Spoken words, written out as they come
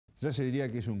Ya se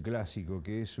diría que es un clásico,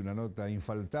 que es una nota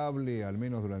infaltable, al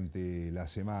menos durante la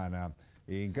semana.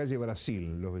 En calle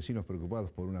Brasil, los vecinos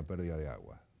preocupados por una pérdida de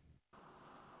agua.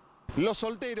 Los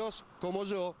solteros, como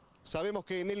yo, sabemos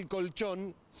que en el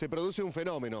colchón se produce un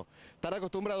fenómeno. Están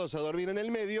acostumbrados a dormir en el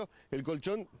medio, el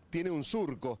colchón tiene un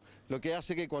surco, lo que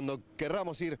hace que cuando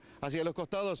querramos ir hacia los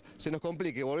costados se nos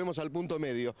complique, volvemos al punto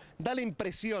medio. Da la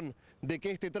impresión de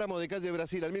que este tramo de calle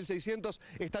Brasil al 1600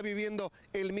 está viviendo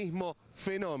el mismo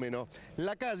fenómeno.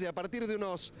 La calle, a partir de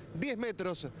unos 10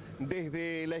 metros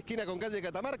desde la esquina con calle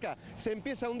Catamarca, se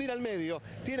empieza a hundir al medio.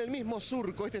 Tiene el mismo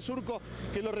surco, este surco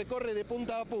que lo recorre de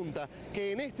punta a punta,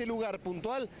 que en este lugar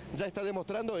puntual ya está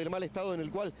demostrando el mal estado en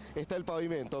el cual está el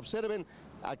pavimento. Observen,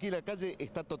 aquí la calle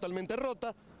está totalmente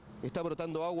rota, está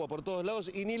brotando agua por todos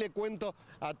lados y ni le cuento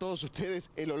a todos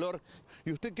ustedes el olor.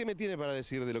 ¿Y usted qué me tiene para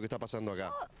decir de lo que está pasando acá?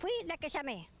 Yo fui la que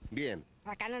llamé. Bien.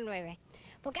 A Canal 9.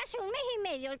 Porque hace un mes y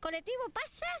medio el colectivo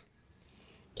pasa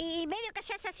y medio que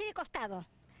se hace así de costado.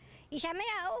 Y llamé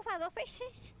a UFA 2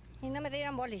 veces y no me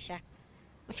dieron bolilla.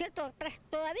 ¿No es cierto?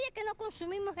 Todavía que no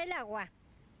consumimos el agua.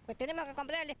 Pues tenemos que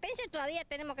comprar el despensa y todavía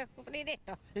tenemos que cubrir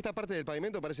esto. Esta parte del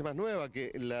pavimento parece más nueva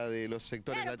que la de los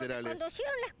sectores laterales. Cuando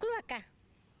hicieron las cloacas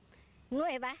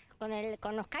nuevas,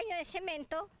 con los caños de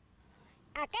cemento,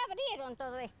 acá abrieron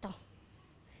todo esto.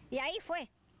 Y ahí fue.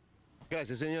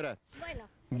 Gracias, señora. Bueno.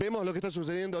 Vemos lo que está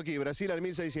sucediendo aquí, Brasil al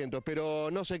 1600, pero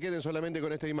no se queden solamente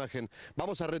con esta imagen.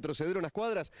 Vamos a retroceder unas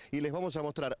cuadras y les vamos a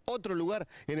mostrar otro lugar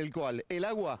en el cual el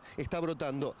agua está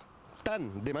brotando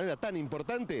de manera tan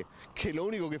importante que lo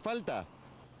único que falta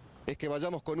es que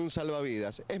vayamos con un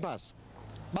salvavidas. Es más,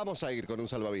 vamos a ir con un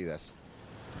salvavidas.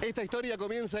 Esta historia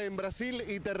comienza en Brasil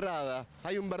y Terrada.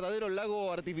 Hay un verdadero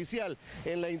lago artificial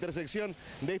en la intersección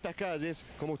de estas calles.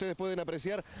 Como ustedes pueden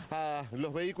apreciar, a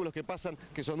los vehículos que pasan,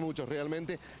 que son muchos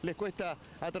realmente, les cuesta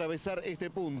atravesar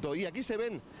este punto. Y aquí se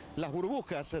ven las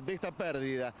burbujas de esta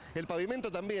pérdida. El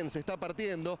pavimento también se está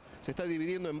partiendo, se está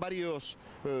dividiendo en varios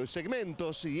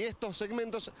segmentos. Y estos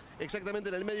segmentos, exactamente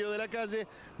en el medio de la calle,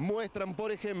 muestran,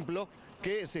 por ejemplo,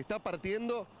 que se está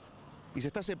partiendo y se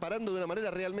está separando de una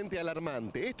manera realmente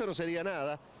alarmante. Esto no sería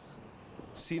nada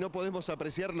si no podemos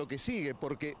apreciar lo que sigue,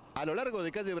 porque a lo largo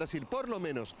de calle Brasil, por lo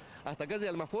menos hasta calle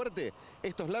Almafuerte,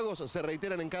 estos lagos se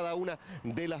reiteran en cada una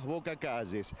de las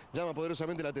bocacalles. Llama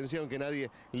poderosamente la atención que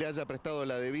nadie le haya prestado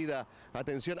la debida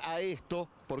atención a esto,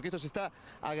 porque esto se está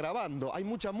agravando. Hay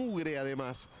mucha mugre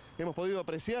además. Hemos podido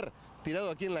apreciar,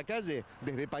 tirado aquí en la calle,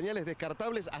 desde pañales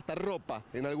descartables hasta ropa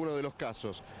en algunos de los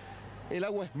casos. El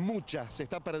agua es mucha, se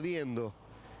está perdiendo.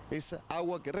 Es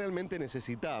agua que realmente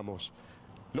necesitamos.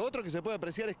 Lo otro que se puede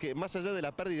apreciar es que más allá de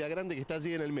la pérdida grande que está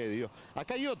allí en el medio,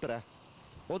 acá hay otra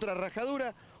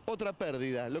rajadura, otra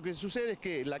pérdida. Lo que sucede es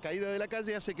que la caída de la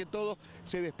calle hace que todo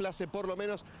se desplace por lo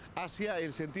menos hacia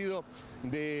el sentido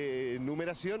de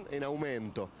numeración en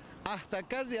aumento. Hasta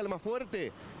calle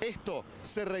Almafuerte esto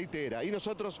se reitera y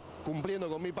nosotros, cumpliendo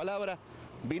con mi palabra,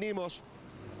 vinimos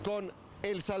con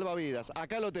el salvavidas.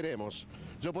 Acá lo tenemos.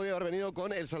 Yo podía haber venido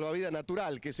con el salvavidas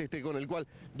natural, que es este con el cual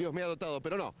Dios me ha dotado,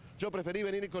 pero no. Yo preferí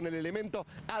venir con el elemento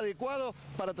adecuado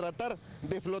para tratar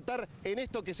de flotar en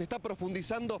esto que se está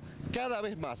profundizando cada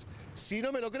vez más. Si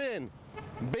no me lo creen,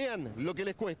 vean lo que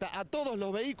les cuesta a todos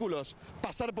los vehículos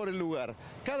pasar por el lugar.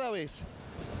 Cada vez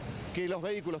que los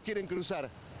vehículos quieren cruzar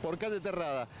por calle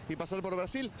Terrada y pasar por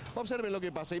Brasil, observen lo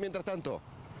que pasa. Y mientras tanto,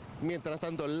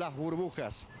 las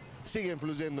burbujas siguen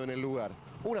fluyendo en el lugar.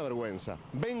 Una vergüenza.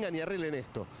 Vengan y arreglen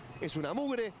esto. Es una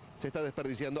mugre, se está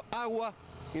desperdiciando agua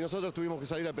y nosotros tuvimos que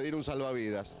salir a pedir un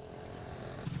salvavidas.